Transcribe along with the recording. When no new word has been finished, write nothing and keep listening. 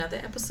Another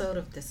episode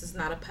of This Is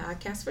Not a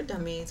Podcast for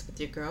Dummies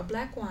with your girl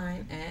Black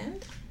Wine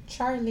and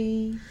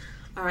Charlie.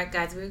 All right,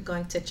 guys, we're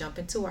going to jump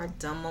into our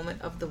dumb moment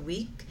of the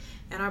week.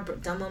 And our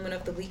dumb moment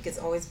of the week is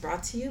always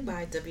brought to you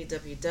by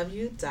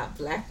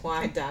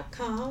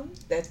www.blackwine.com.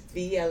 That's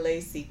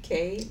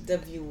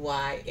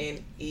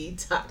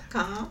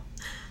BLACKWYNE.com.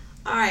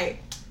 All right,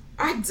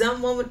 our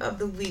dumb moment of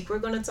the week. We're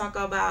going to talk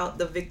about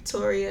the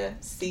Victoria's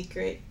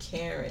Secret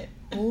Karen.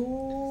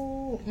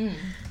 Ooh.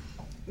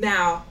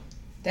 Now,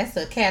 that's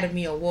an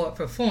Academy Award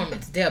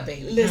performance there,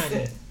 baby.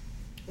 Listen,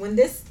 when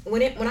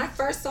I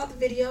first saw the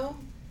video,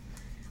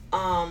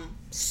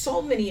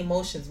 so many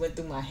emotions went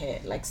through my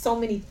head. Like, so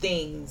many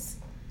things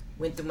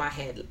went through my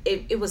head.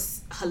 It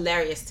was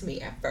hilarious to me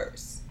at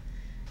first.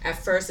 At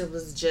first, it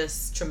was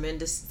just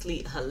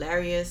tremendously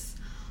hilarious.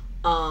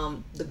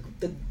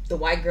 The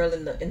white girl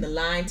in the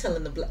line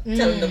telling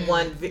the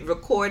one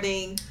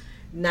recording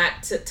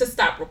not to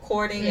stop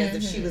recording as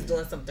if she was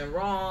doing something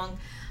wrong.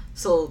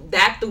 So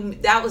that threw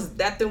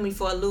me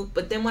for a loop.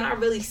 But then when I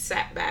really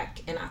sat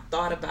back and I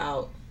thought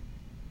about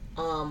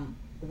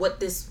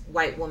what this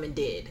white woman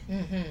did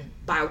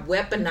by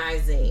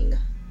weaponizing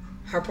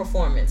her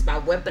performance, by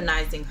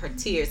weaponizing her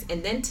tears,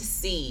 and then to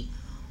see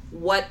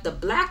what the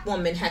black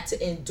woman had to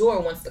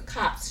endure once the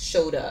cops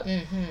showed up,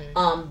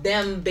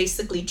 them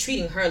basically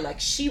treating her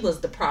like she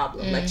was the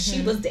problem, like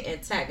she was the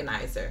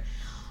antagonizer.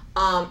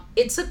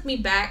 It took me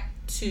back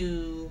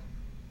to,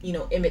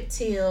 Emmett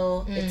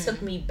Till. It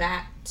took me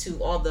back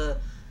to all the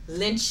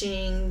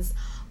lynchings.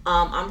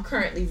 I'm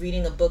currently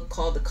reading a book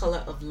called The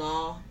Color of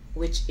Law,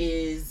 which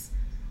is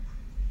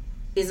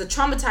a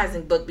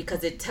traumatizing book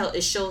because it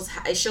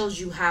shows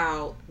you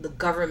how the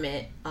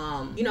government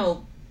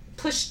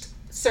pushed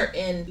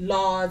certain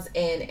laws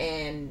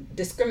and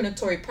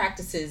discriminatory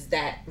practices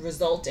that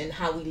result in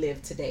how we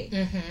live today.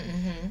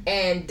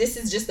 And this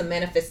is just a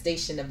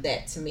manifestation of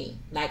that to me.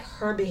 Like,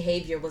 her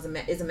behavior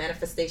is a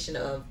manifestation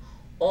of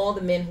all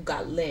the men who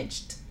got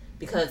lynched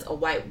because a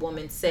white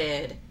woman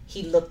said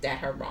he looked at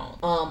her wrong.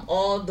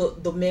 All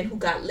the men who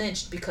got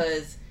lynched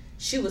because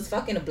she was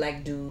fucking a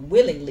black dude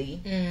willingly,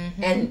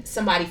 and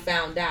somebody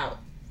found out.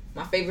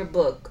 My favorite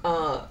book,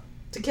 To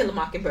Kill a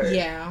Mockingbird.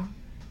 Yeah.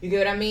 You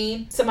get what I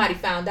mean? Somebody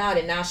found out,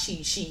 and now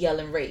she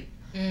yelling rape.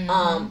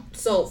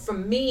 So for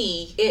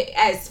me,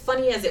 as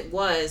funny as it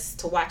was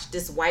to watch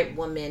this white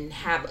woman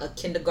have a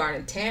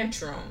kindergarten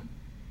tantrum,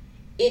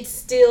 it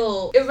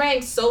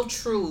rang so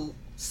true,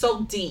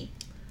 so deep.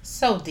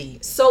 So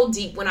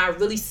deep when I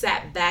really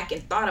sat back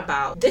and thought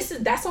about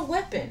that's a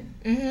weapon.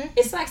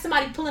 It's like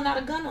somebody pulling out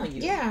a gun on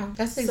you. Yeah,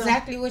 that's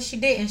exactly what she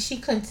did, and she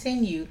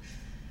continued.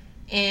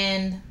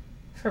 And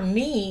for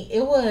me,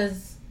 it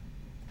was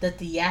the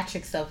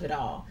theatrics of it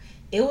all.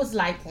 It was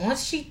like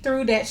once she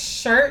threw that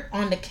shirt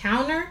on the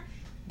counter,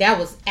 that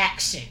was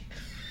action.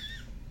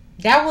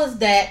 That was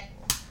that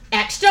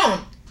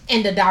action.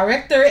 And the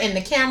director and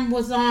the camera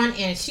was on,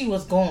 and she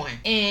was going.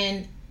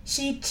 And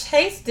she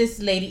chased this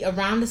lady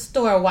around the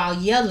store while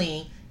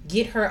yelling,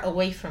 "Get her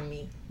away from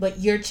me." But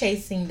you're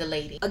chasing the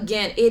lady.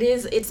 Again,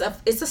 it's a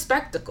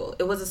spectacle.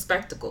 It was a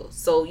spectacle.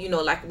 So,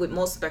 like with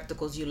most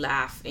spectacles, you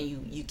laugh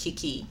and you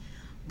kiki.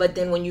 But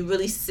then when you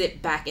really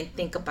sit back and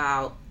think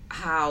about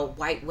how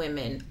white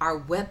women are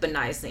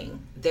weaponizing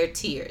their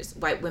tears,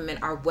 white women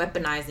are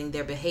weaponizing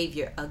their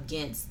behavior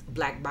against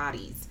black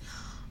bodies,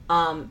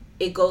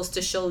 it goes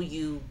to show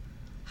you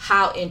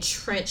how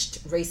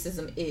entrenched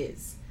racism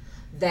is.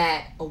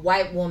 That a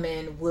white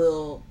woman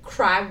will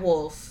cry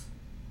wolf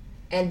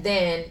and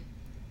then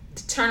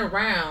turn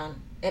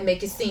around and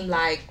make it seem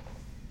like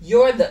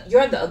you're the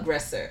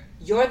aggressor,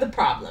 you're the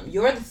problem,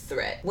 you're the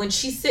threat, when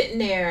she's sitting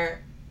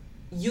there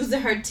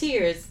using her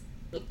tears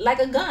like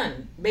a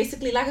gun,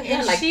 basically like a gun.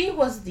 And like she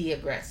was the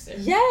aggressor.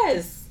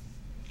 Yes.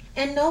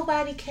 And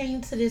nobody came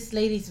to this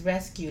lady's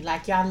rescue.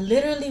 Like, y'all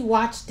literally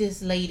watched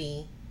this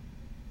lady.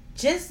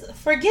 Just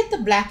forget the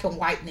black and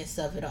whiteness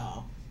of it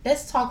all.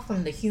 Let's talk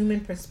from the human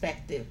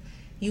perspective.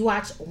 You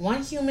watch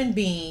one human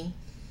being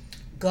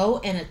go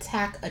and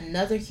attack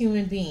another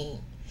human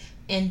being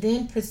and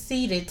then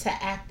proceeded to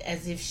act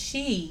as if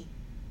she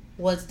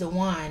was the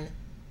one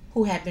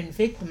who had been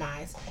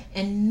victimized,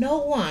 and no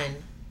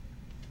one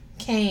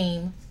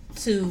came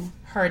to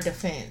her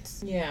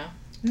defense.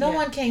 No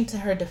one came to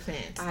her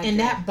defense. And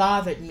that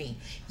bothered me.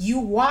 You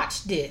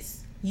watched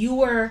this. You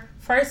were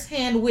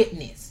first-hand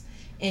witness,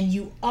 and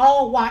you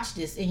all watched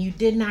this, and you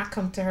did not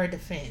come to her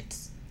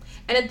defense.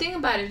 And the thing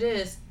about it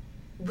is,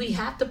 we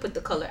have to put the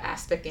color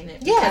aspect in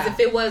it. Yeah.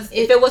 Because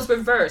if it was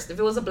reversed, if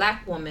it was a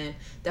black woman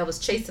that was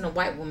chasing a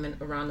white woman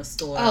around the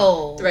store,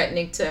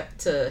 threatening to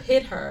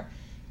hit her,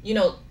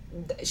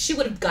 she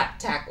would have got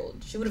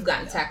tackled. She would have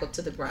gotten tackled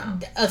to the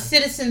ground. A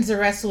citizen's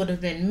arrest would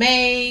have been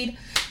made.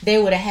 They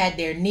would have had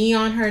their knee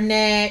on her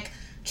neck.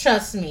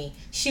 Trust me,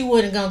 she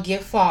wasn't going to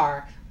get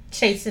far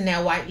chasing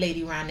that white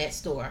lady around that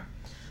store.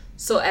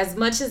 So as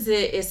much as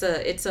it's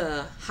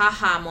a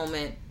ha-ha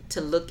moment to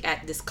look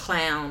at this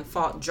clown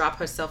drop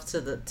herself to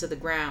the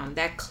ground,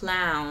 that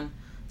clown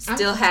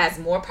still has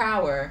more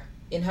power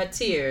in her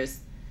tears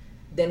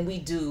than we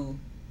do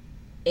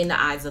in the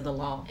eyes of the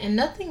law. And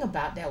nothing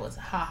about that was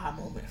a ha-ha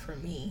moment for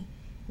me.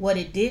 What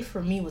it did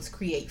for me was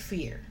create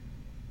fear.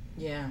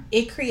 Yeah.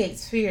 It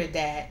creates fear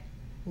that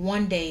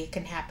one day it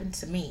can happen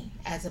to me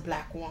as a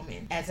black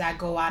woman, as I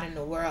go out in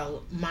the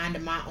world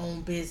minding my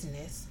own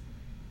business,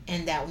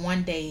 and that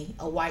one day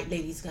a white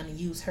lady's going to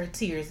use her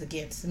tears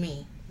against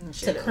me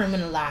to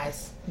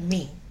criminalize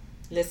me.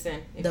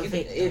 Listen,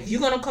 if you're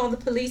going to call the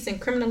police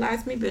and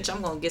criminalize me, bitch,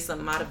 I'm going to get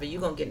something out of it.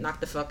 You're going to get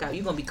knocked the fuck out.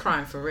 You're going to be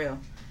crying for real.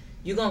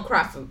 You're going to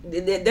cry for...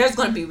 There's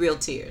going to be real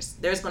tears.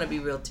 There's going to be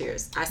real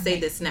tears. I say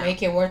this now.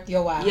 Make it worth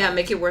your while. Yeah,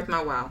 make it worth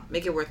my while.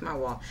 Make it worth my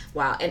while.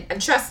 Wow.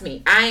 And trust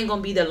me, I ain't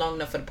going to be there long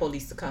enough for the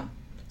police to come.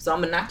 So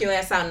I'm going to knock your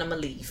ass out and I'm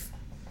going to leave.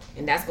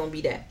 And that's going to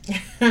be that.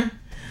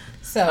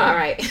 So... All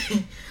right.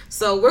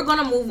 So we're going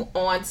to move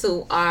on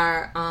to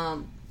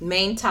our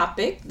main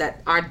topic,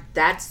 our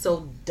That's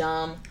So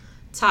Dumb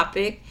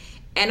topic.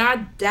 And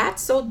our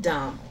That's So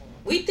Dumb,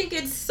 we think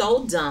it's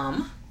so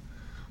dumb,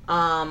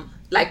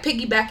 like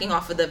piggybacking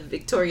off of the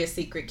Victoria's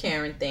Secret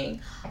Karen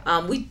thing,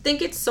 we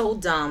think it's so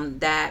dumb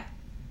that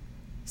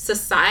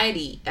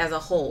society as a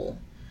whole,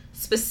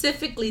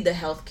 specifically the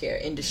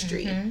healthcare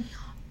industry,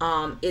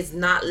 is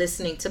not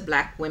listening to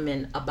black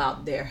women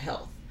about their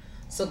health.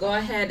 So go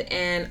ahead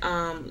and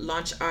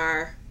launch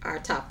our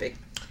topic,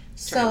 Charlie.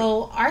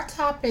 So our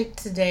topic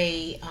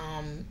today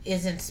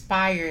is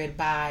inspired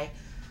by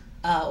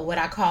what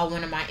I call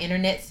one of my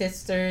internet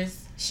sisters,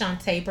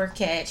 Shantae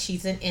Burkett.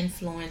 She's an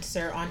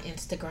influencer on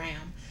Instagram.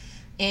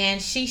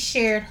 And she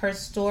shared her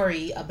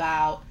story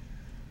about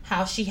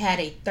how she had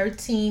a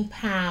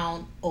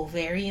 13-pound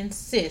ovarian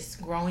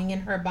cyst growing in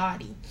her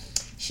body.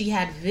 She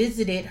had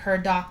visited her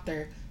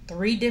doctor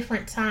 3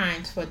 different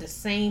times for the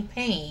same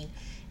pain,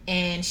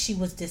 and she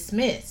was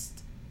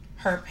dismissed.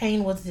 Her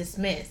pain was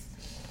dismissed.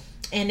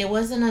 And it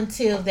wasn't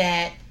until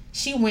that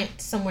she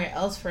went somewhere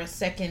else for a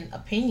second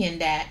opinion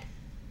that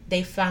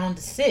they found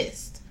the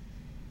cyst.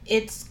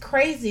 It's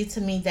crazy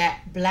to me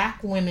that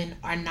black women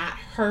are not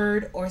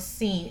heard or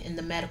seen in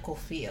the medical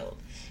field.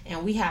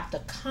 And we have to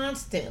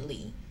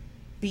constantly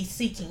be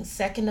seeking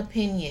second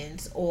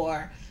opinions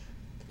or,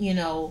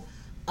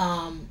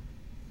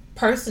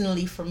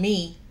 personally for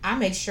me, I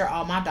make sure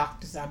all my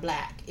doctors are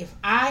black. If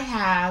I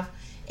have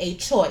a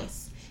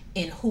choice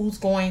in who's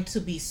going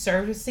to be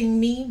servicing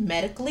me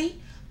medically,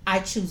 I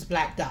choose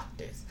black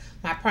doctors.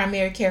 My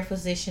primary care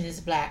physician is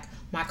black.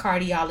 My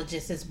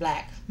cardiologist is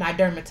black. My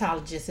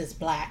dermatologist is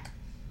black.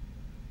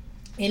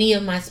 Any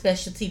of my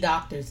specialty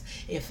doctors,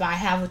 if I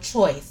have a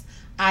choice,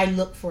 I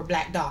look for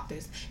black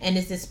doctors. And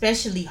it's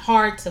especially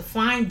hard to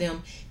find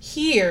them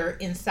here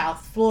in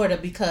South Florida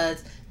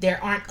because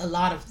there aren't a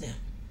lot of them.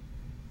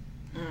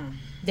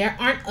 There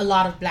aren't a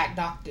lot of black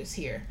doctors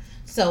here.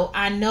 So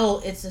I know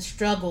it's a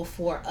struggle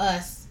for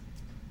us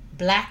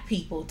black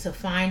people to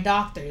find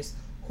doctors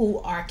who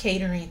are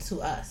catering to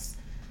us.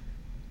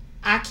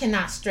 I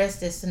cannot stress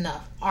this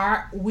enough.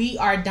 We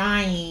are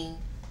dying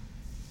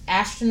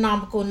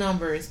astronomical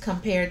numbers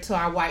compared to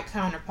our white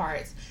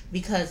counterparts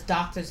because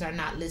doctors are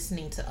not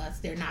listening to us.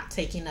 They're not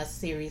taking us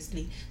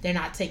seriously. They're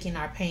not taking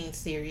our pain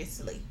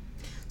seriously.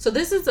 So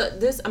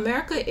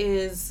America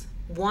is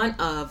one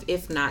of,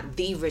 if not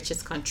the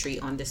richest country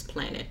on this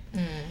planet.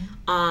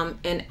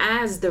 And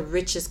as the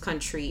richest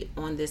country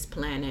on this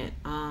planet,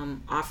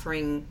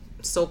 offering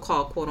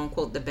so-called quote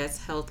unquote the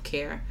best health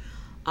care,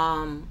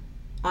 on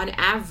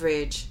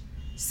average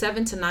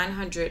 700 to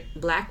 900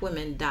 black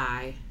women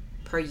die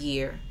per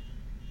year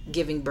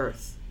giving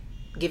birth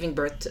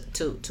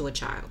to a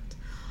child.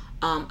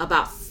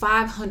 About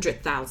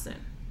 500,000,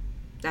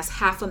 that's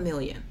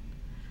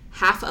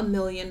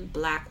 500,000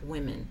 black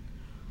women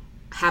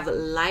have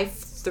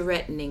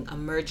life-threatening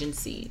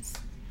emergencies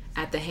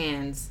at the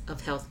hands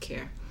of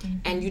healthcare.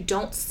 And you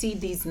don't see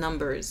these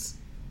numbers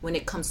when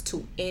it comes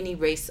to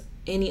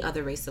any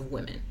other race of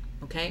women.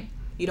 Okay,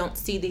 you don't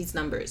see these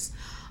numbers.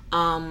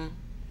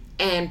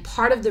 And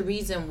part of the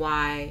reason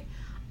why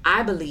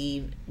I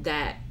believe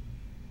that,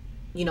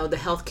 the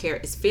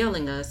healthcare is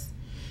failing us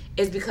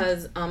is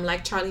because,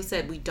 like Charlie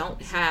said, we don't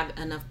have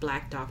enough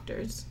black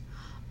doctors.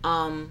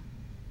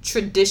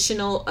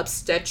 Traditional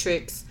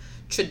obstetrics,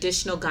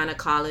 traditional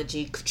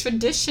gynecology,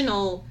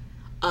 traditional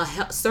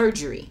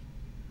surgery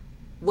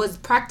was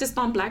practiced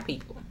on black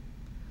people.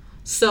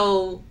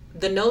 So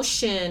the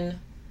notion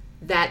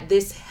that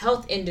this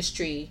health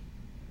industry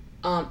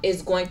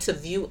is going to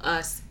view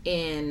us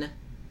in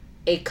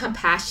a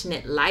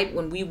compassionate light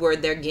when we were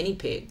their guinea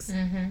pigs.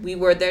 We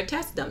were their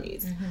test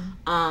dummies.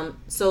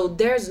 So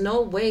there's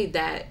no way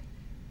that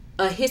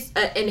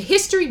and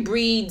history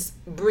breeds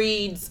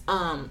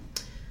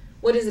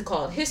what is it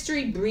called?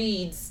 History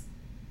breeds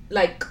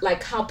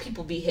like how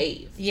people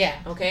behave. Yeah.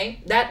 Okay.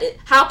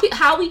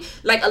 How we,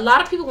 like, a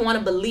lot of people want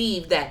to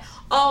believe that,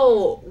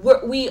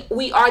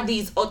 we are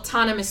these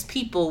autonomous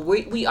people.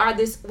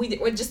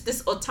 We're just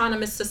this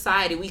autonomous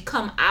society. We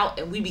come out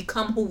and we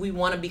become who we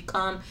want to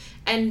become,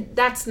 and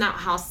that's not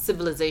how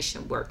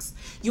civilization works.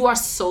 You are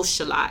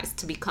socialized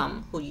to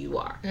become who you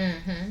are.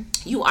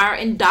 You are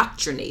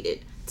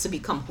indoctrinated to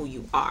become who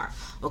you are.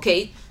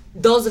 Okay.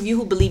 Those of you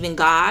who believe in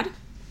God,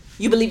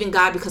 You believe in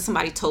God because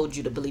somebody told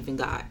you to believe in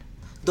God.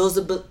 Those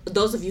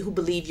of you who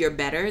believe you're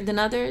better than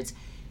others,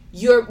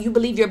 you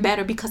believe you're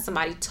better because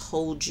somebody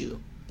told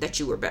you that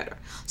you were better.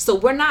 So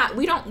we're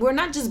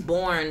not just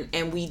born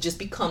and we just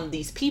become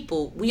these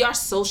people. We are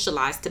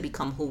socialized to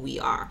become who we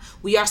are.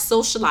 We are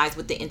socialized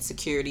with the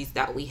insecurities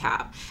that we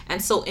have.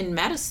 And so in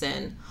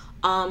medicine,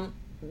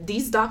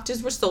 these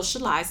doctors were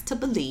socialized to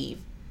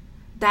believe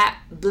that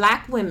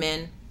black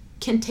women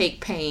can take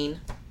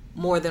pain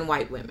more than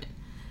white women.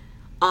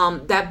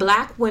 That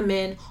black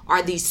women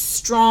are these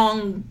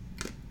strong,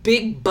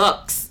 big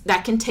bucks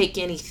that can take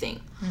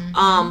anything.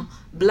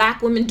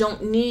 Black women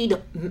don't need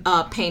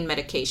pain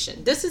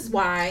medication. This is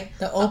why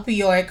the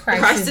opioid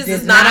crisis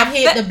does not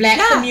hit the black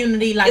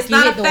community like it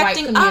hit the white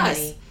community.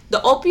 Us. The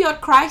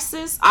opioid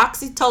crisis,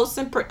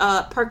 oxytocin,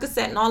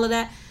 Percocet, and all of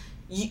that.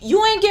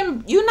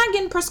 You're not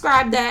getting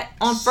prescribed that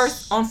on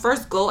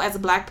first go as a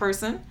black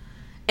person.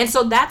 And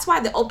so that's why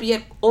the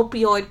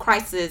opioid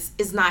crisis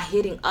is not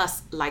hitting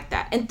us like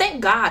that. And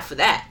thank God for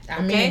that.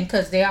 I mean,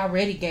 because they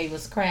already gave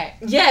us crack.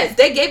 Yes,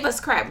 they gave us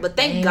crack, but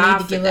thank God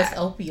for that. They need to give us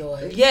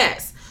opioids.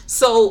 Yes.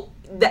 So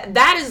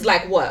that is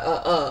like what?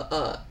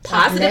 A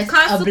positive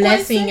consequence? A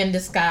blessing in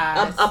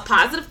disguise. A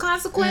positive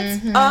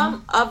consequence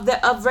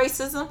of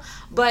racism.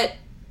 But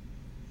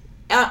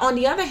on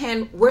the other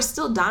hand, we're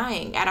still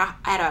dying at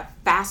a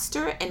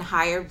faster and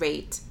higher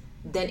rate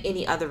than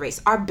any other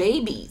race. Our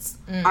babies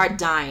are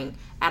dying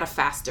at a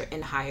faster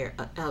and higher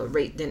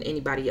rate than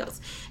anybody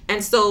else.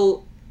 And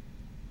so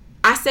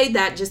I say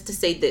that just to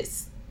say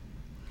this.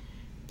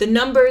 The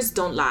numbers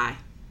don't lie.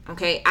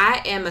 Okay?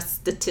 I am a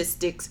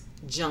statistics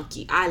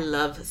junkie. I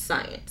love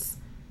science.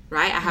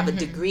 Right? I have a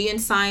degree in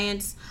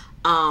science.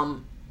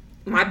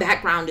 My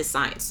background is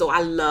science. So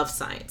I love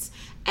science.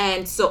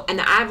 And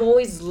I've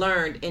always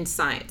learned in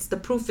science, the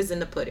proof is in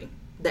the pudding.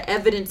 The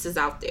evidence is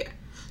out there.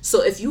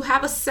 So if you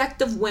have a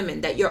sect of women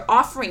that you're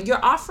offering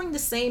the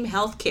same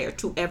health care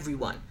to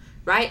everyone,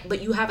 right?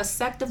 But you have a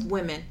sect of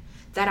women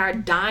that are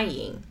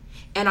dying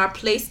and are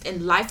placed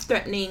in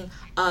life-threatening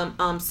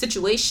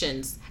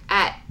situations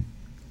at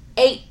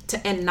 8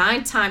 and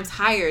 9 times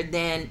higher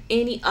than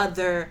any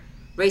other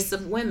race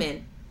of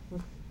women.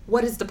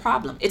 What is the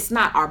problem? It's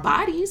not our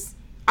bodies.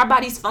 Our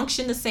bodies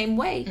function the same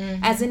way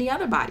as any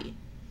other body.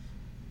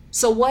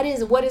 So what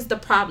is the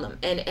problem?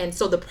 And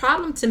so the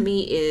problem to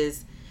me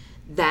is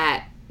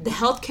that the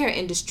healthcare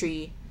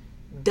industry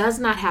does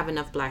not have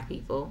enough black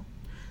people.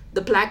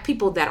 The black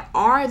people that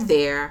are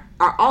there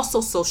are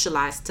also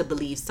socialized to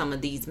believe some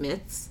of these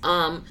myths.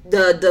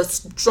 The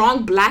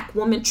strong black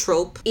woman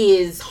trope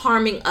is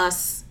harming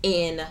us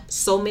in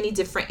so many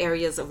different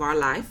areas of our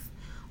life.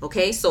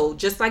 Okay, so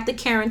just like the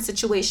Karen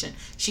situation,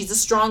 she's a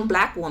strong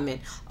black woman.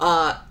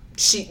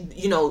 She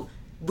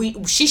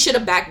should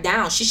have backed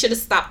down. She should have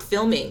stopped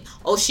filming.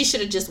 Oh, she should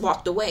have just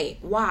walked away.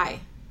 Why?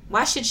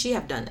 Why should she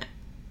have done that?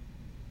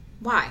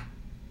 Why?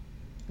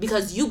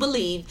 Because you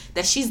believe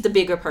that she's the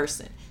bigger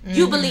person.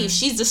 You believe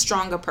she's the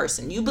stronger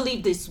person. You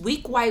believe this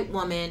weak white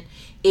woman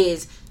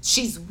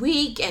she's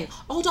weak and,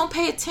 oh, don't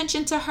pay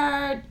attention to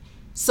her.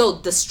 So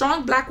the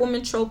strong black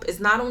woman trope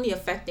is not only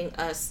affecting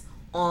us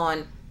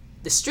on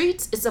the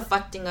streets, it's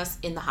affecting us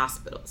in the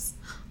hospitals.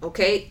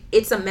 Okay?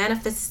 It's a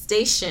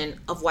manifestation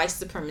of white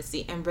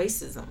supremacy and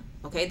racism.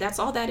 Okay? That's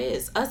all that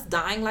is. Us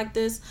dying like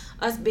this,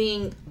 us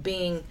being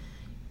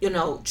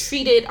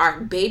treated, our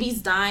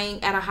babies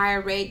dying at a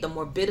higher rate, the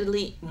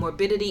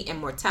morbidity and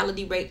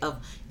mortality rate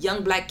of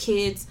young black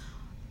kids,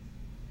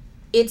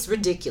 it's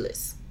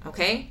ridiculous.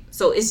 Okay?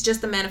 So it's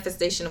just a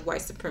manifestation of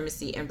white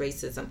supremacy and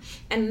racism.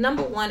 And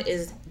number one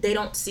is they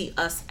don't see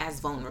us as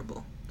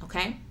vulnerable.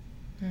 Okay?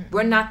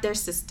 We're not their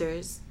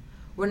sisters.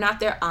 We're not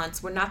their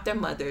aunts. We're not their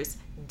mothers.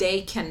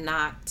 They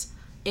cannot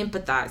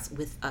empathize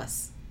with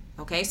us.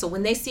 Okay, so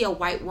when they see a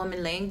white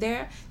woman laying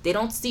there, they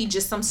don't see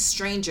just some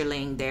stranger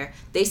laying there.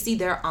 They see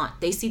their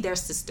aunt. They see their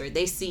sister.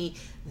 They see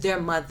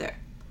their mother.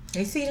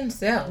 They see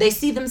themselves. They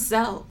see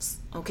themselves.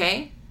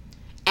 Okay,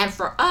 and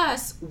for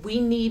us,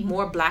 we need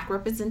more black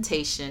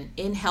representation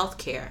in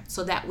healthcare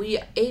so that we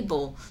are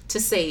able to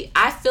say,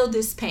 I feel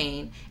this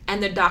pain,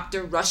 and the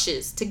doctor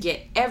rushes to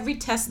get every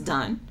test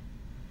done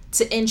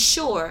to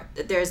ensure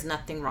that there's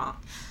nothing wrong.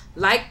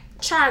 Like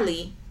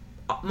Charlie,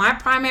 my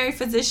primary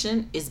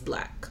physician is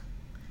black.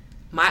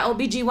 My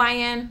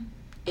OBGYN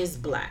is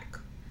black.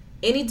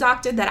 Any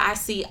doctor that I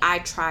see, I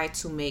try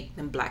to make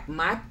them black.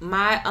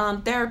 My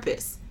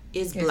therapist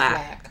is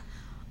black.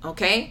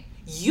 Okay?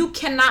 You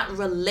cannot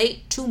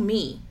relate to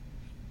me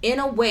in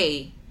a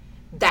way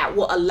that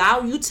will allow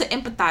you to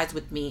empathize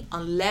with me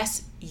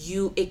unless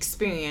you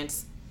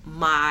experience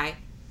my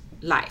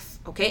life.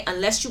 Okay?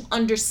 Unless you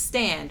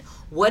understand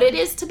what it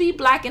is to be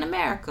black in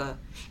America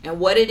and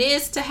what it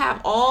is to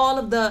have all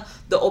of the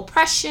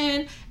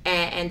oppression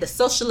and the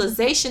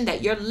socialization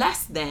that you're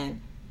less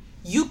than.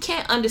 You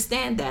can't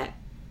understand that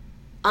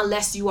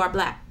unless you are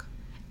black.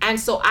 And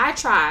so I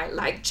try,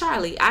 like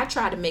Charlie, I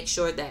try to make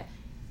sure that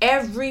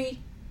every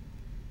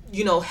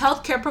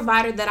healthcare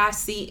provider that I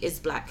see is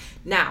black.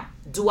 Now,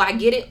 do I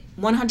get it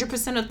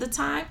 100% of the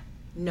time?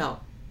 No.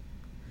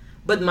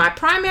 But my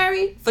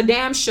primary, for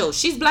damn sure,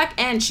 she's black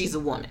and she's a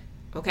woman.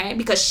 Okay,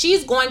 because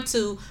she's going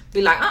to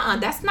be like,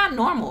 that's not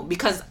normal,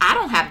 because I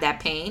don't have that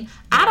pain.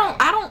 I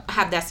don't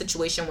have that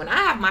situation. When I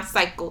have my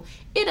cycle,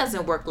 it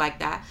doesn't work like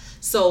that.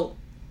 So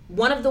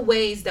one of the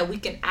ways that we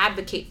can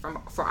advocate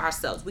for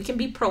ourselves, we can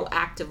be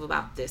proactive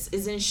about this,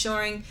 is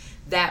ensuring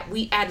that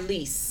we at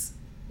least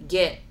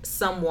get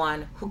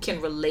someone who can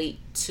relate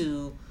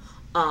to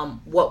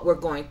what we're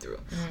going through.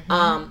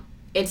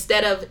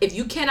 Instead of, if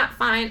you cannot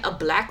find a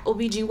black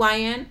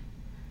OBGYN,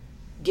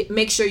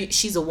 make sure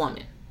she's a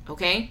woman.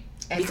 Okay.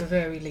 At the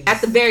very least. At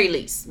the very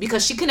least,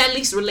 because she can at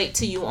least relate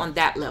to you on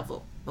that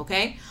level.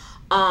 Okay.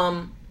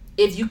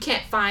 If you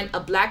can't find a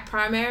black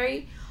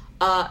primary,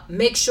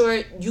 make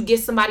sure you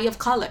get somebody of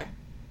color.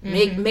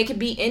 Make it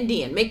be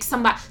Indian. Make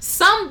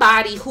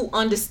somebody who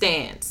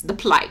understands the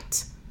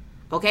plight.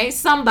 Okay,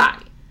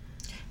 somebody.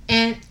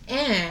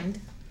 And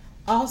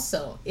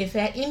also, if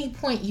at any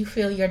point you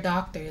feel your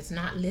doctor is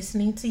not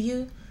listening to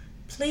you,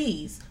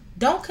 please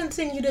don't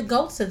continue to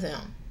go to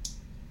them.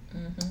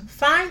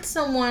 Find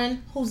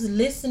someone who's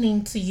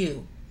listening to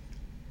you.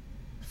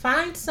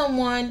 Find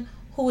someone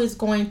who is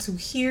going to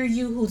hear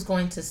you, who's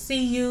going to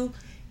see you.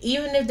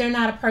 Even if they're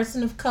not a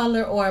person of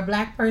color or a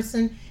black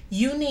person,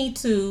 you need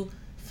to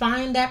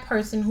find that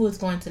person who is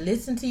going to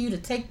listen to you, to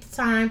take the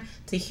time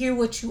to hear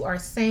what you are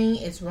saying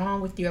is wrong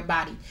with your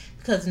body.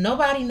 Because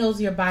nobody knows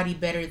your body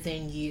better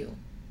than you.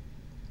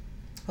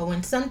 But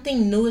when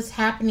something new is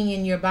happening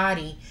in your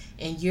body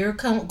and you're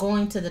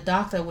going to the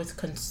doctor with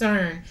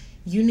concern,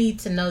 you need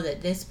to know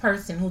that this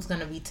person who's going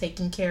to be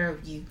taking care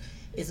of you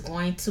is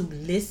going to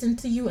listen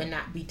to you and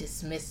not be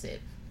dismissive.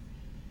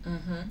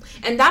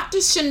 And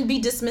doctors shouldn't be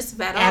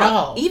dismissive at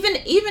all. Even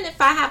if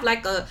I have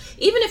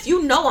even if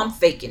you know I'm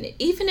faking it,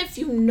 even if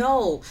you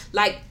know,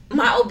 like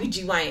my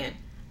OBGYN,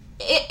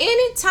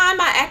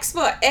 anytime I ask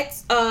for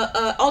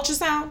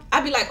ultrasound,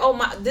 I'd be like,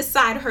 oh, this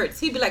side hurts.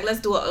 He'd be like, let's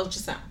do an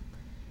ultrasound.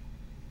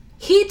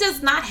 He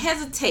does not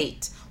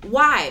hesitate.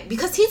 Why?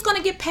 Because he's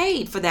gonna get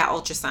paid for that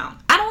ultrasound.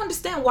 I don't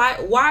understand why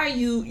are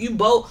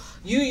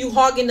you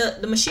hogging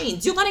the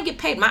machines. You're gonna get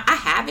paid. I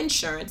have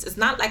insurance. It's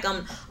not like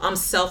I'm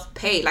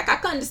self-paid. Like, I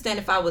can understand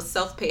if I was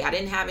self-paid. I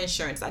didn't have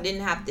insurance. I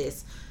didn't have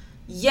this.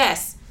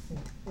 Yes,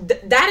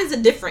 that is a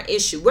different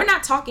issue. We're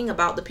not talking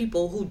about the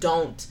people who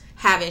don't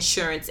have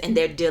insurance and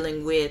they're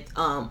dealing with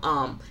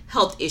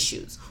health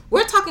issues.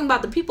 We're talking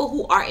about the people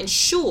who are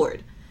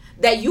insured,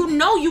 that you're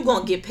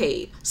going to get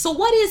paid. So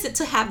what is it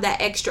to have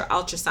that extra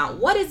ultrasound?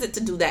 What is it to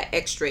do that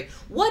x-ray?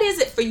 What is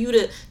it for you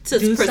to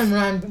do some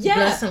blood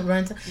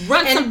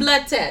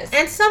tests?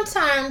 And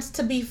sometimes,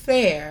 to be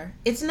fair,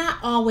 it's not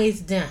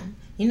always them.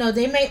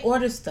 They may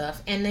order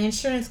stuff and the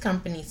insurance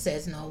company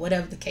says no,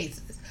 whatever the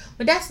case is.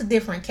 But that's a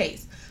different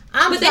case.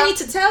 But they need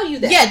to tell you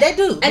that. Yeah, they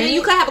do. And then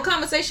you can have a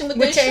conversation with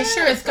the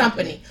insurance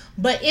company.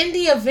 But in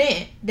the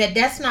event that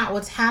that's not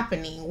what's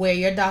happening, where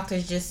your doctor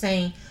is just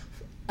saying,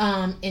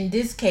 in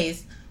this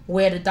case,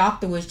 where the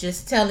doctor was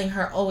just telling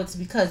her, oh, it's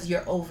because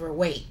you're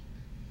overweight.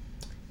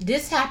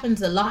 This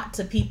happens a lot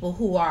to people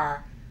who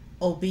are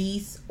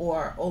obese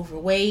or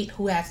overweight,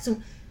 who have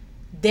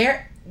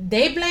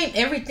they blame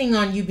everything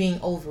on you being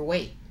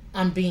overweight,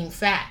 on being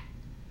fat.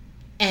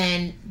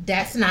 And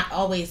that's not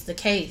always the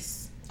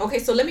case. Okay,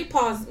 so let me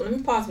pause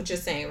what you're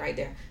saying right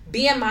there.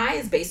 BMI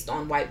is based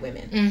on white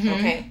women.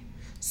 Okay?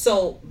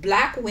 So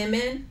black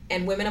women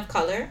and women of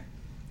color,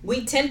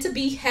 we tend to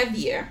be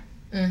heavier.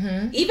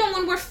 Even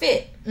when we're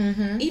fit,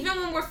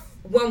 even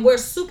when we're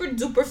super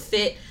duper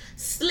fit,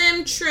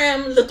 slim,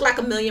 trim, look like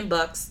 $1 million,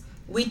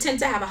 we tend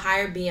to have a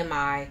higher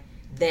BMI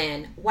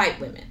than white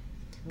women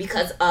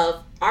because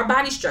of our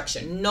body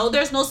structure. No,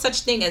 there's no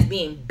such thing as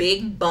being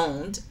big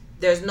boned.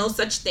 There's no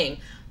such thing,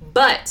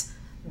 but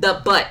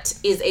the butt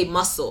is a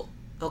muscle.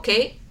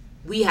 Okay,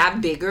 we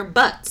have bigger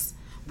butts,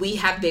 we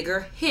have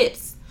bigger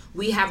hips,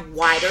 we have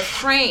wider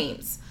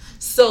frames,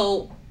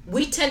 so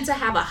we tend to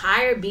have a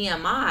higher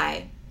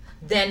BMI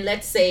than,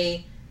 let's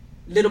say,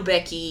 little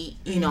Becky,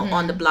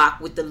 on the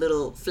block with the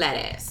little flat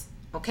ass.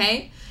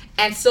 Okay?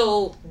 And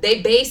so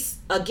they base,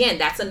 again,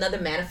 that's another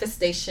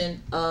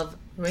manifestation of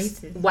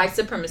racism, white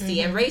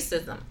supremacy and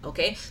racism.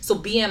 Okay? So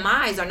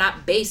BMIs are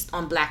not based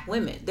on black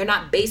women. They're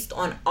not based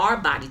on our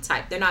body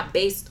type. They're not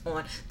based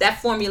on,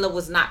 that formula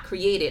was not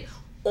created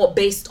or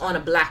based on a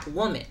black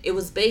woman. It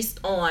was based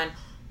on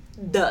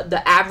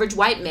the average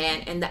white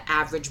man and the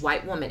average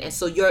white woman. And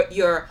so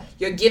you're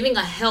giving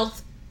a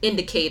health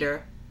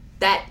indicator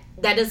that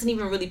doesn't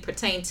even really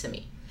pertain to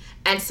me.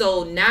 And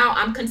so now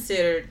I'm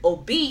considered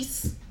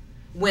obese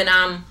when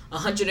I'm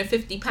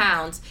 150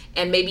 pounds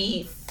and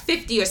maybe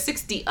 50 or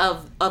 60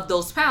 of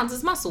those pounds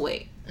is muscle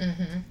weight.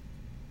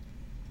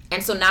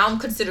 And so now I'm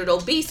considered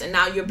obese, and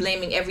now you're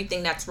blaming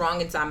everything that's wrong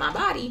inside my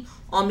body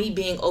on me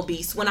being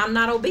obese when I'm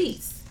not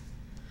obese.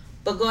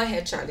 But go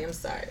ahead, Charlie. I'm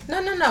sorry.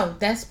 No.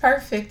 That's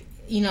perfect,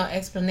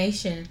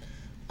 explanation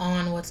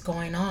on what's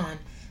going on.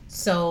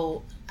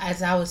 So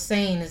as I was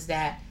saying is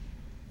that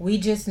we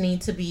just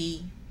need to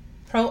be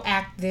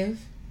proactive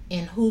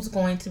in who's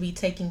going to be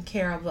taking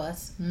care of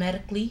us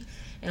medically.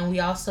 And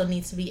we also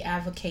need to be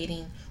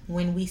advocating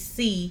when we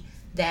see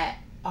that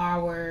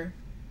our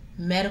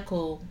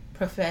medical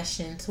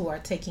professions who are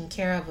taking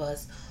care of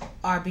us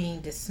are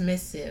being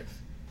dismissive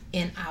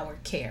in our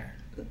care.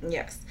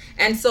 Yes.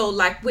 And so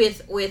like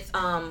with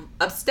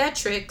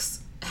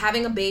obstetrics,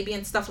 having a baby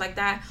and stuff like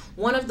that,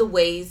 one of the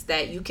ways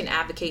that you can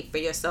advocate for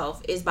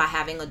yourself is by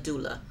having a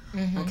doula.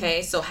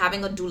 Okay, so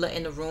having a doula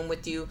in the room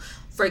with you.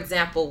 For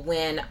example,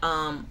 when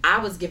I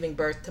was giving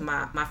birth to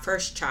my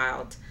first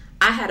child,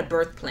 I had a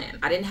birth plan.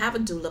 I didn't have a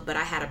doula, but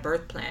I had a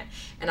birth plan.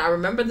 And I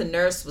remember the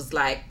nurse was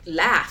like,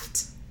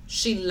 laughed.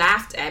 She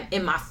laughed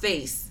in my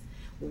face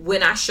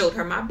when I showed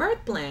her my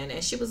birth plan.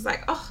 And she was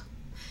like, oh,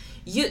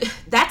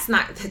 that's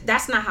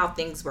not how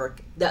things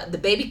work. The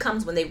baby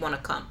comes when they want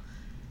to come.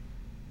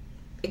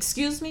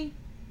 Excuse me?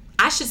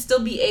 I should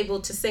still be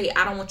able to say,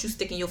 I don't want you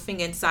sticking your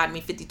finger inside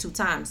me 52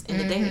 times in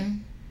a day.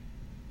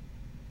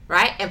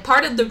 Right? And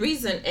part of the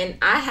reason, and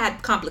I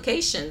had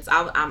complications.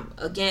 I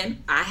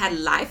had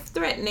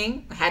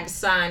life-threatening. I had to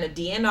sign a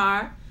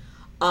DNR.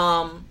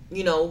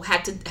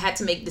 Had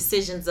to make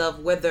decisions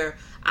of whether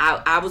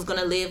I was going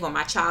to live or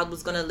my child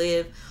was going to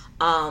live,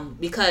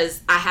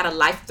 because I had a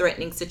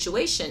life-threatening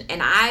situation.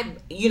 And I,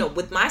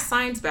 with my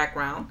science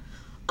background,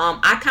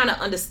 I kind of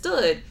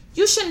understood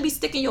you shouldn't be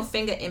sticking your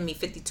finger in me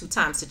 52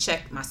 times to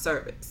check my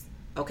cervix.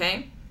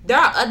 Okay? There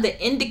are other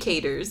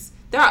indicators.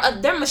 There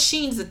are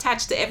machines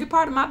attached to every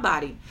part of my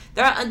body.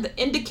 There are other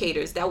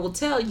indicators that will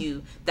tell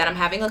you that I'm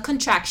having a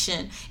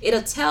contraction.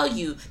 It'll tell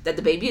you that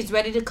the baby is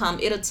ready to come.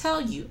 It'll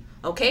tell you.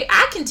 Okay?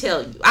 I can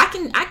tell you. I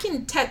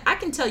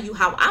can tell you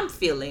how I'm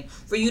feeling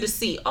for you to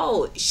see,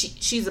 oh,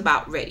 she's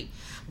about ready.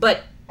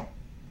 But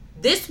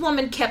this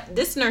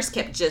nurse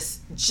kept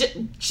just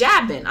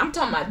jabbing. I'm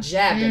talking about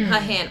jabbing her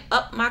hand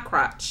up my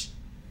crotch.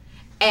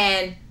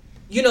 And,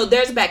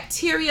 there's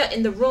bacteria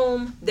in the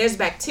room. There's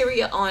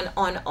bacteria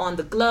on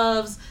the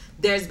gloves.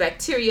 There's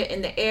bacteria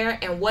in the air.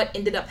 And what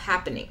ended up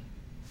happening?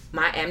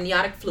 My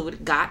amniotic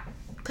fluid got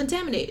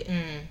contaminated.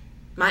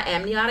 My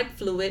amniotic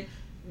fluid,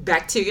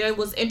 bacteria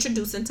was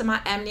introduced into my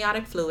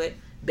amniotic fluid.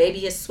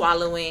 Baby is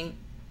swallowing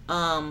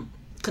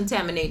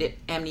contaminated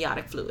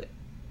amniotic fluid.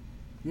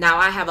 Now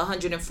I have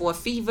 104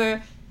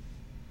 fever,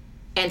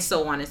 and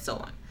so on and so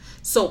on.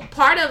 So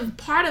part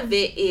of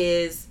it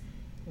is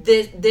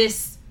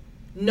this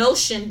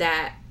notion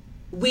that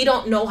women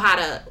don't know how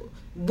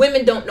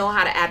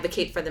to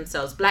advocate for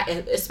themselves,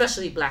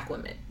 especially black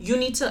women. You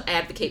need to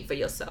advocate for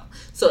yourself.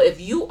 So if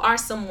you are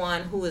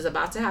someone who is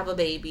about to have a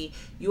baby,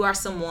 you are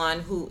someone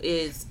who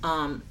is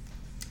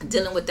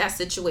dealing with that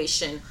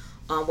situation,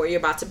 where you're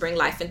about to bring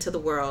life into the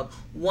world,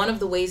 one of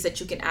the ways that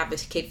you can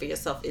advocate for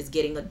yourself is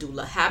getting a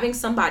doula. Having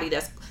somebody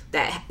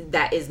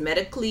that is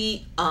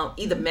medically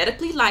either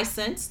medically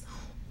licensed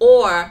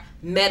or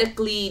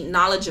medically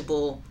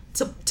knowledgeable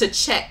to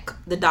check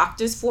the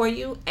doctors for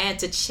you and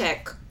to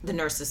check the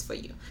nurses for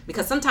you,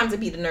 because sometimes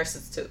it be the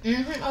nurses too.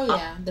 Oh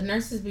yeah, the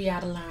nurses be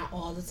out of line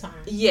all the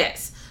time.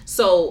 Yes.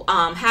 So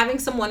having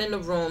someone in the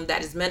room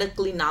that is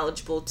medically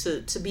knowledgeable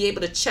to be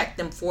able to check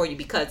them for you,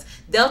 because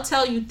they'll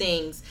tell you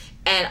things.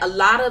 And a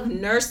lot of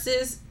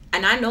nurses,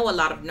 and I know a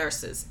lot of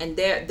nurses, and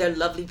they're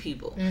lovely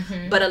people,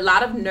 but a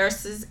lot of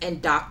nurses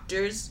and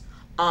doctors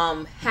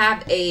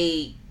have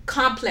a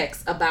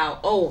complex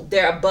about, oh,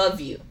 they're above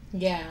you.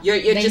 Yeah,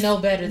 they know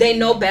better. They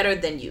know better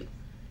than you.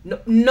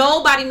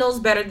 Nobody knows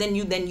better than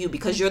you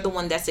because you're the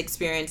one that's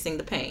experiencing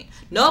the pain.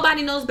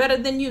 Nobody knows better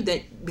than you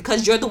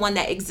because you're the one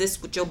that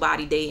exists with your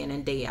body day in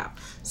and day out.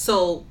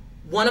 So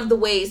one of the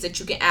ways that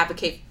you can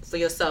advocate for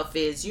yourself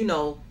is,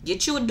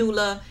 get you a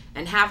doula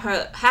and have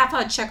her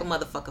check a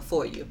motherfucker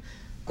for you.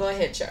 Go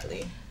ahead,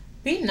 Charlie.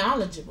 Be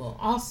knowledgeable.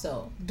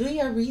 Also, do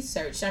your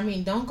research. I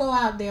mean, don't go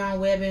out there on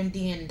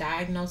WebMD and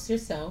diagnose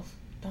yourself.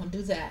 Don't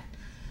do that.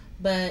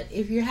 But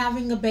if you're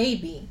having a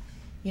baby,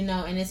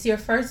 and it's your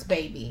first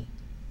baby,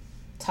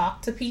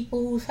 talk to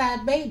people who've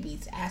had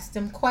babies. Ask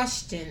them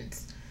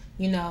questions.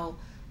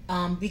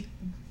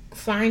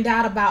 Find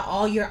out about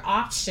all your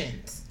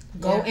options.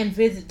 Go and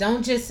visit.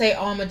 Don't just say,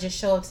 oh, I'm going to just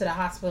show up to the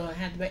hospital and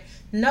have the baby.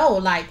 No,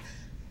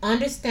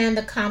 understand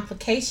the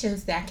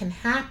complications that can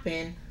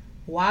happen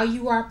while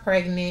you are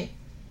pregnant,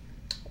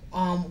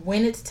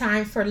 when it's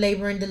time for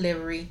labor and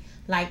delivery.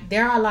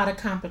 There are a lot of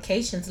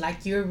complications.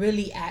 You're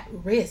really at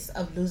risk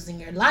of losing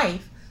your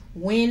life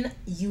when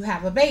you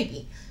have a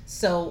baby.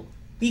 So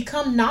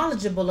become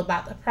knowledgeable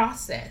about the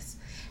process.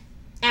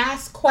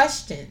 Ask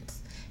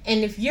questions.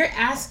 And if you're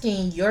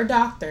asking your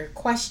doctor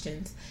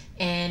questions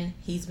and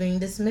he's being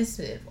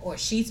dismissive or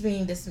she's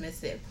being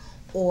dismissive,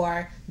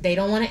 or they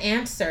don't want to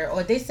answer,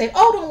 or they say,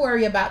 oh, don't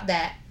worry about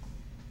that,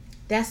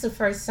 that's the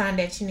first sign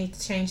that you need to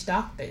change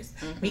doctors.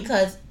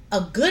 Because a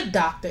good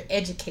doctor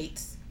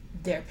educates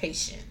their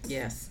patients.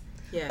 Yes.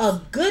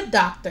 A good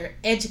doctor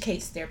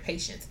educates their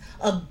patients.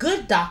 A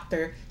good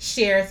doctor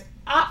shares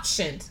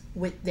options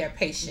with their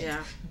patients.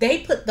 Yeah. They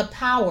put the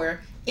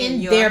power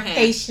in their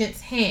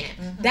patient's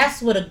hand.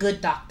 That's what a good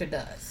doctor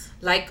does.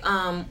 Like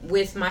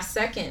with my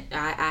second,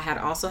 I had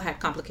also had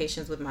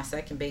complications with my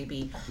second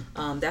baby.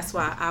 That's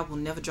why I will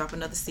never drop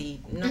another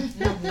seed.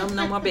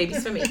 No more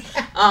babies for me.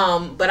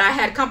 But I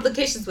had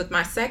complications with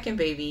my second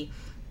baby,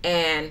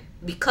 and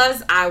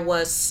because I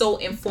was so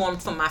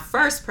informed from my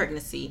first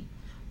pregnancy,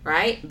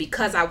 right?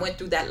 Because I went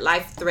through that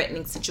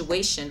life-threatening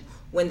situation.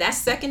 When that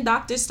second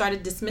doctor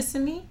started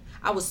dismissing me,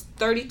 I was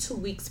 32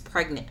 weeks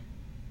pregnant,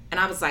 and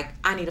I was like,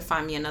 I need to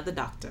find me another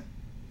doctor.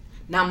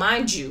 Now,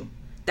 mind you,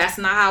 that's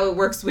not how it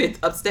works with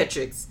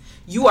obstetrics.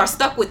 You are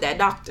stuck with that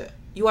doctor.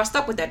 You are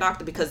stuck with that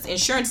doctor because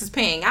insurance is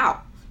paying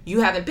out.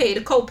 You haven't paid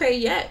a copay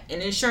yet,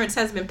 and insurance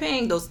has been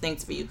paying those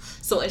things for you.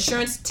 So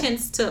insurance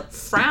tends to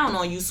frown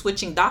on you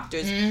switching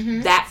doctors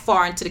that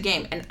far into the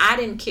game. And I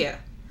didn't care.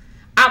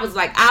 I was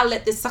like, I'll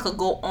let this sucker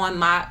go on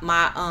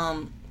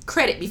my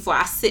credit before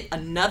I sit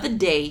another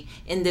day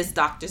in this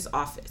doctor's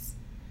office.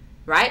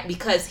 Right?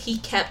 Because he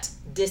kept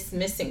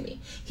dismissing me.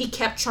 He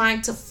kept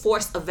trying to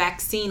force a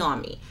vaccine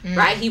on me.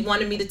 Right? He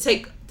wanted me to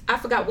take, I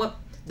forgot what,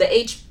 the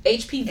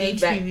HPV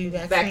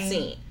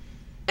vaccine.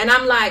 And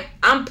I'm like,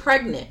 I'm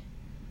pregnant.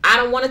 I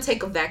don't want to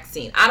take a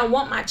vaccine. I don't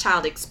want my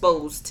child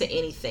exposed to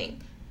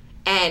anything.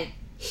 And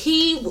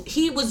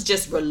he was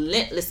just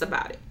relentless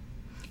about it.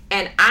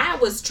 And I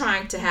was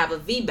trying to have a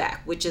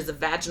VBAC, which is a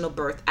vaginal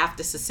birth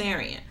after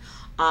cesarean.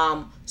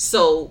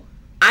 So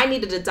I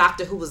needed a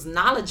doctor who was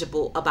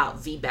knowledgeable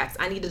about VBACs.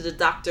 I needed a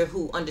doctor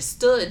who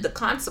understood the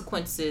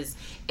consequences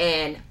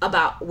and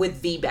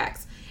with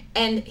VBACs.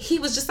 And he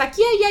was just like,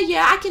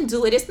 yeah, I can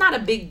do it. It's not a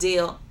big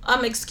deal.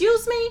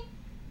 Excuse me?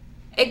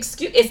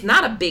 It's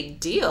not a big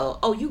deal.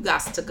 Oh, you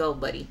got to go,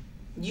 buddy.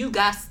 You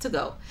got to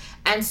go.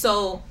 And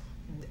so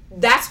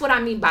that's what I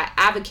mean by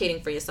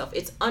advocating for yourself.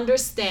 It's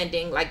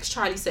understanding, like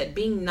Charlie said,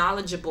 being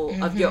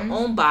knowledgeable of your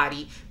own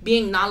body,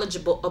 being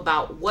knowledgeable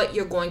about what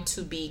you're going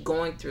to be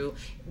going through,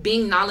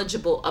 being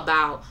knowledgeable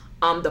about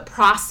the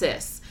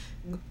process.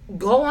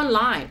 Go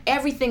online.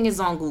 Everything is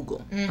on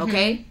Google.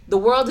 Okay? The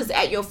world is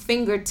at your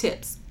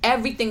fingertips.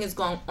 Everything is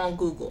going on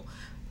Google.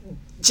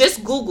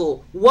 Just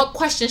Google, what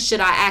questions should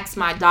I ask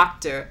my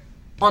doctor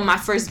on my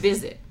first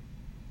visit?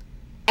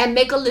 And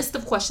make a list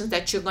of questions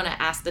that you're going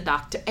to ask the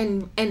doctor,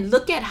 and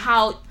look at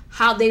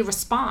how they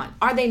respond.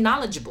 Are they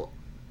knowledgeable?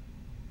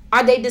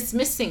 Are they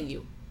dismissing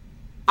you?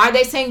 Are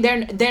they saying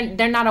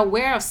they're not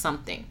aware of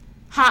something?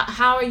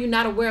 How are you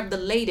not aware of the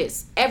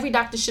latest? Every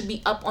doctor should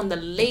be up on the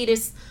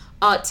latest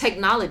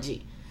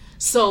technology.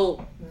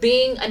 So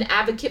being an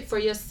advocate for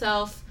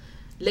yourself,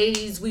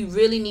 ladies, we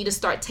really need to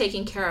start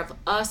taking care of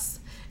us.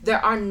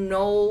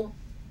 And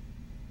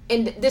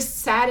this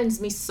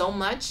saddens me so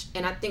much,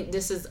 and I think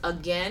this is,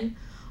 again,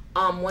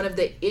 one of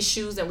the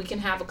issues, and we can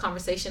have a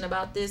conversation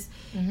about this,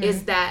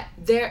 is that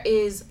there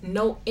is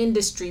no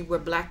industry where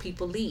Black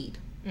people lead.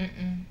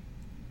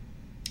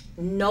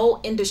 No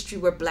industry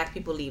where Black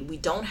people lead. We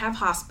don't have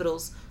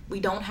hospitals.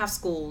 We don't have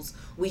schools.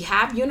 We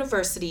have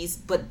universities,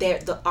 but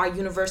our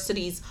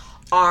universities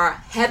are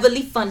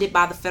heavily funded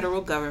by the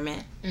federal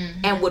government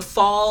and would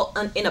fall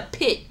in a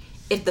pit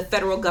if the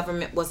federal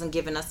government wasn't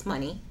giving us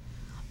money.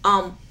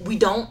 We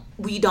don't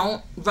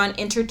run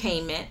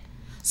entertainment.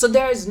 So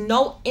there is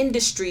no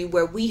industry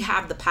where we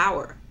have the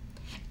power.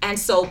 And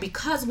so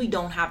because we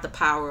don't have the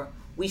power,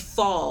 we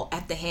fall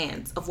at the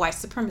hands of white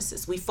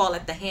supremacists. We fall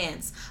at the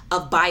hands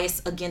of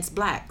bias against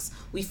Blacks.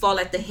 We fall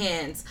at the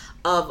hands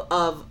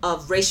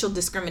of racial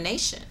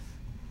discrimination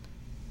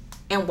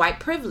and white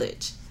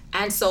privilege.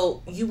 And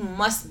so you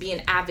must be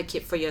an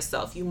advocate for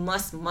yourself. You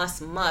must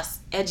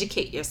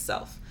educate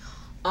yourself.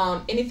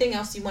 Anything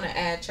else you want to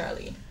add,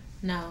 Charlie?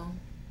 No.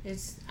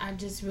 I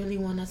just really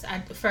want us.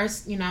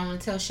 First, I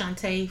want to tell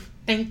Shantae,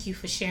 thank you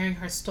for sharing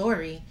her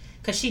story,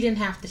 because she didn't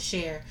have to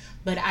share,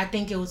 but I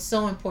think it was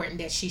so important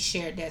that she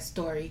shared that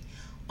story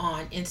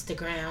on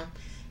Instagram,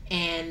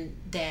 and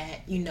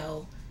that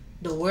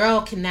the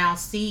world can now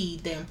see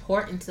the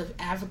importance of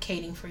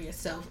advocating for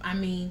yourself. I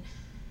mean,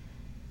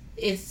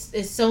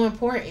 it's so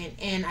important,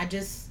 and I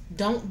just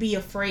don't be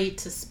afraid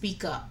to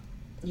speak up.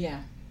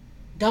 Yeah.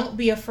 Don't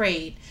be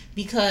afraid,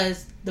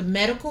 because the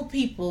medical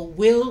people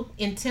will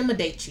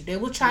intimidate you. They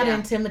will try to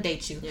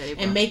intimidate you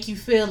and make you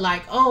feel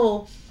like,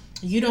 oh,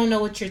 you don't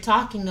know what you're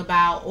talking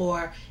about,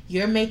 or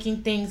you're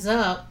making things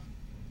up.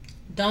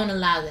 Don't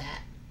allow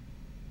that.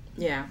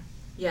 Yeah.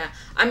 Yeah.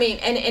 I mean,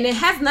 and it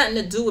has nothing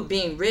to do with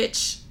being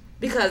rich,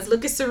 because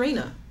look at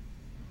Serena.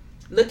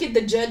 Look at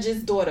the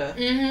judge's daughter.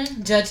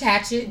 Judge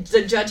Hatchett.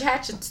 The Judge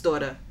Hatchett's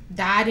daughter.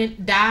 Died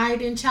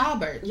in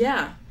childbirth.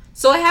 Yeah.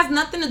 So it has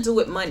nothing to do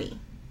with money.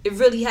 It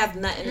really has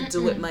nothing to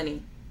do with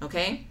money,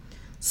 okay?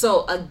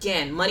 So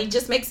again, money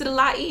just makes it a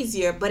lot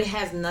easier, but it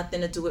has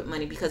nothing to do with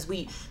money, because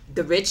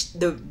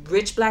the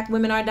rich Black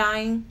women are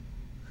dying,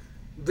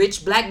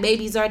 rich Black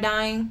babies are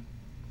dying,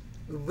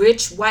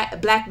 rich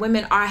white Black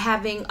women are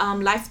having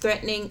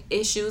life-threatening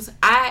issues.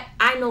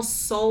 I know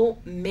so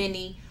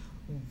many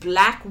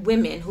Black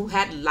women who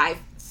had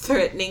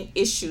life-threatening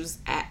issues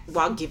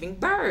while giving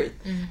birth.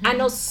 I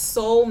know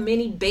so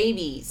many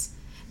babies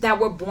that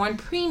were born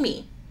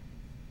preemie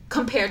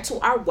compared to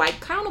our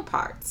white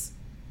counterparts.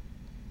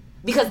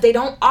 because they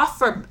don't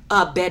offer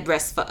bed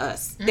rest for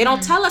us. They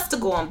don't tell us to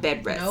go on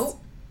bed rest. Nope.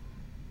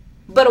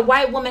 But a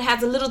white woman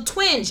has a little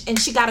twinge and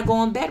she got to go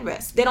on bed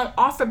rest. They don't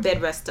offer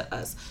bed rest to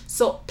us.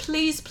 So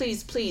please,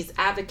 please, please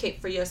advocate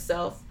for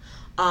yourself.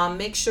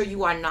 Make sure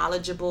you are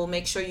knowledgeable.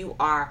 Make sure you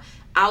are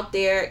out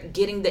there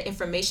getting the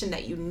information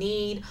that you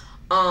need.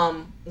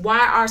 Why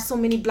are so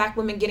many black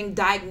women getting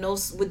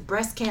diagnosed with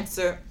breast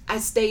cancer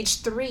at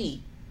stage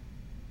 3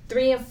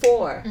 and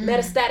 4,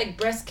 metastatic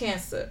breast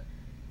cancer?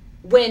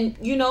 When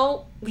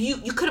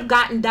you could have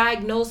gotten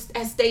diagnosed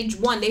at stage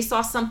 1. They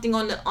saw something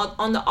on the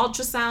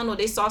ultrasound, or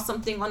they saw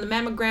something on the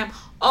mammogram.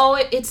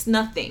 Oh, it's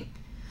nothing.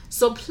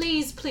 So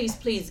please, please,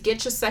 please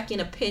get your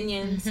second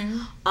opinions.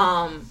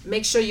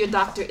 Make sure your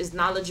doctor is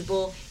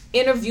knowledgeable.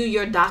 Interview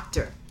your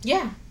doctor.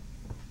 Yeah.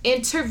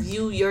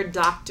 Interview your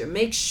doctor.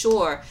 Make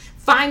sure.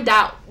 Find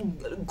out.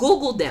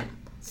 Google them.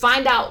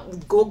 Find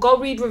out. Go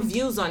read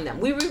reviews on them.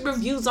 We read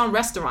reviews on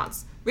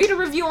restaurants. Read a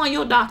review on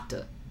your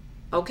doctor.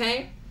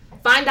 Okay?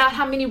 Find out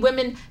how many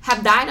women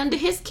have died under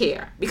his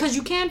care, because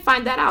you can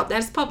find that out.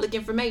 That's public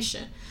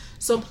information.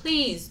 So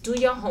please do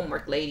your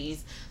homework,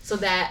 ladies, so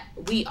that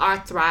we are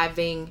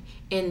thriving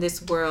in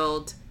this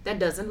world that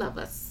doesn't love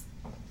us.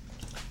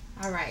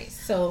 All right.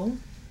 So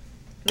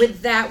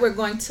with that, we're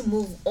going to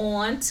move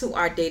on to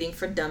our Dating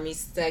for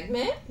Dummies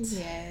segment.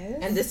 Yes.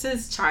 And this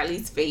is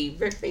Charlie's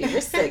favorite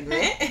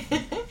segment.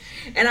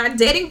 And our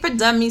Dating for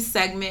Dummies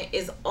segment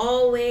is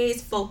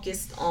always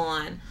focused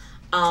on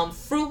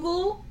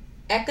frugal,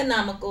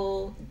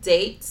 economical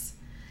dates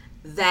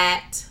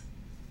that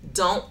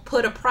don't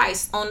put a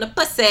price on the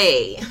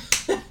pussy.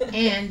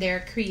 And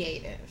they're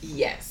creative.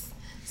 Yes.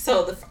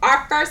 So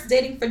our first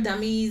Dating for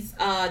Dummies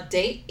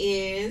date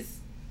is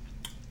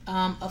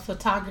a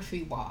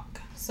photography walk.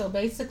 So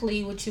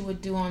basically what you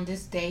would do on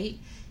this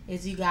date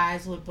is you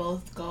guys would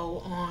both go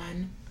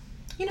on,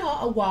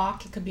 a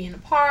walk. It could be in a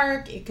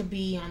park, it could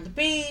be on the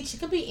beach, it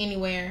could be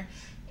anywhere.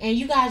 And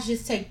you guys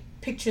just take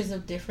pictures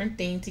of different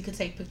things. You could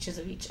take pictures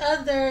of each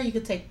other. You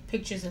could take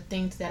pictures of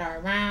things that are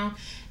around.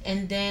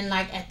 And then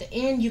at the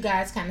end, you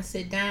guys kind of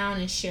sit down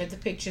and share the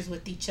pictures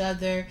with each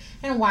other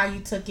and why you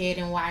took it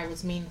and why it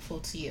was meaningful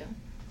to you.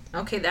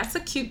 Okay, that's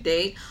a cute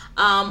date.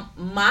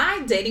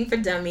 My Dating for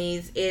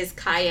Dummies is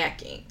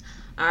kayaking.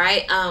 All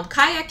right.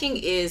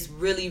 Kayaking is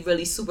really,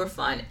 really super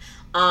fun.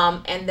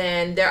 And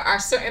then there are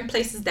certain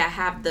places that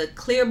have the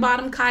clear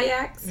bottom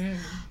kayaks.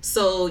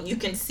 So you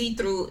can see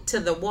through to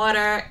the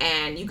water,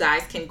 and you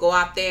guys can go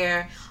out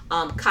there,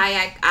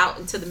 kayak out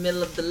into the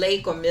middle of the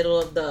lake or middle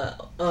of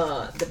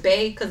the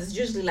bay, because it's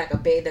usually like a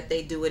bay that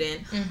they do it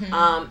in,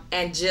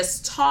 and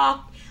just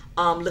talk,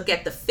 look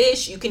at the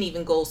fish. You can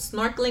even go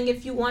snorkeling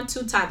if you want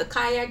to, tie the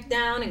kayak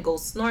down and go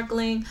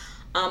snorkeling.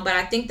 But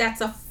I think that's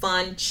a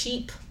fun,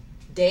 cheap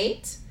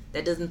date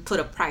that doesn't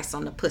put a price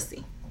on the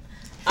pussy.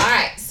 All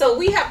right, so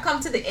we have come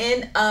to the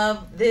end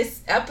of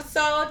this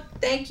episode.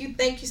 Thank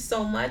you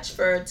so much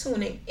for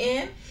tuning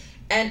in.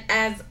 And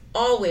as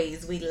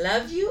always, we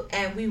love you,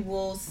 and we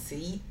will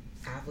see.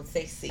 I will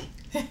say see.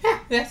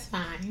 That's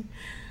fine.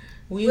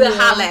 We'll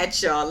holler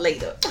at y'all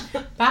later.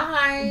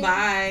 Bye.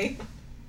 Bye.